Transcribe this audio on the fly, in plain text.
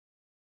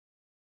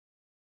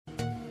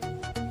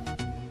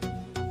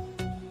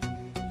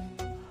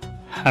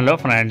Hello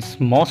friends,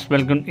 most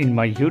welcome in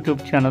my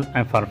YouTube channel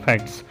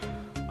Facts.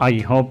 I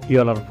hope you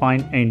all are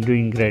fine and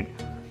doing great.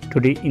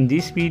 Today in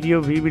this video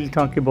we will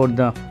talk about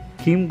the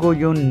Kim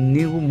Go-yeon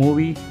new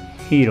movie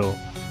Hero.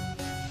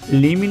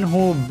 Lee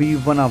Min-ho be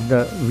one of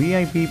the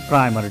VIP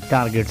primary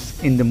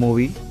targets in the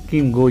movie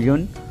Kim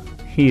Go-yeon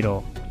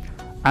Hero,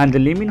 and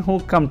Lee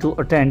Min-ho come to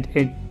attend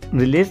it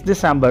released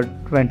December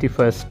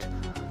 21st.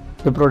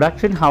 The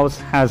production house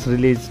has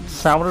released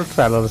several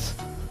trailers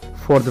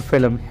for the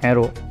film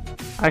Hero,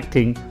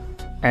 acting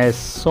as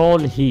Sol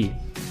Hee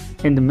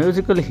in the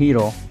musical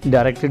Hero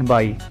directed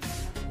by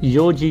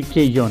Yoo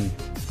Ji-Kyeon.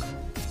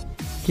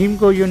 Kim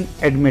Go-yeon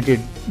admitted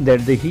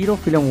that the Hero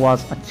film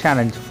was a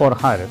challenge for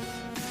her.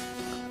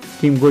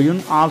 Kim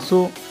Go-yeon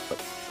also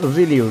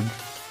revealed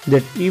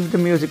that if the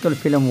musical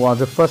film was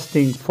the first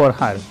thing for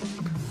her,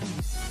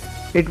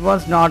 it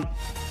was not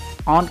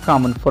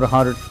uncommon for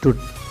her to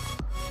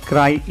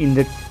cry in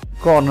the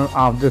corner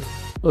of the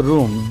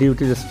room due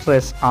to the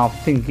stress of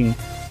thinking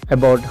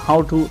about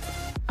how to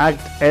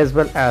act as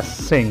well as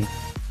sing.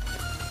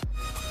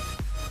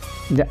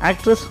 The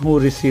actress, who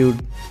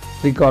received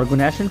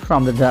recognition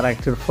from the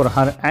director for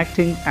her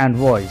acting and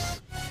voice,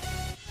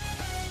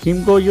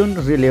 Kim Go-yeon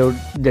revealed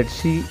that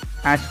she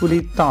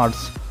actually thought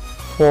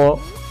for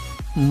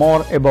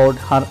more about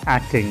her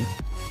acting.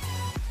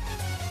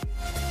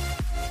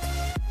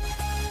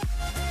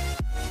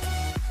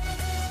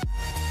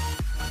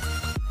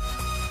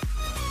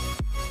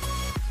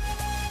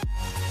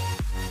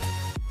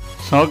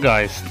 So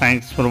guys,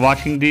 thanks for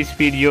watching this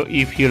video.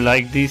 If you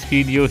like this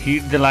video,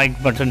 hit the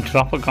like button,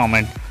 drop a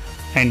comment,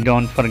 and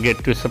don't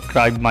forget to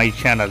subscribe my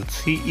channel.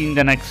 See you in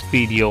the next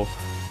video.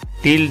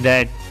 Till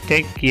that,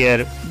 take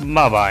care.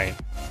 Bye bye.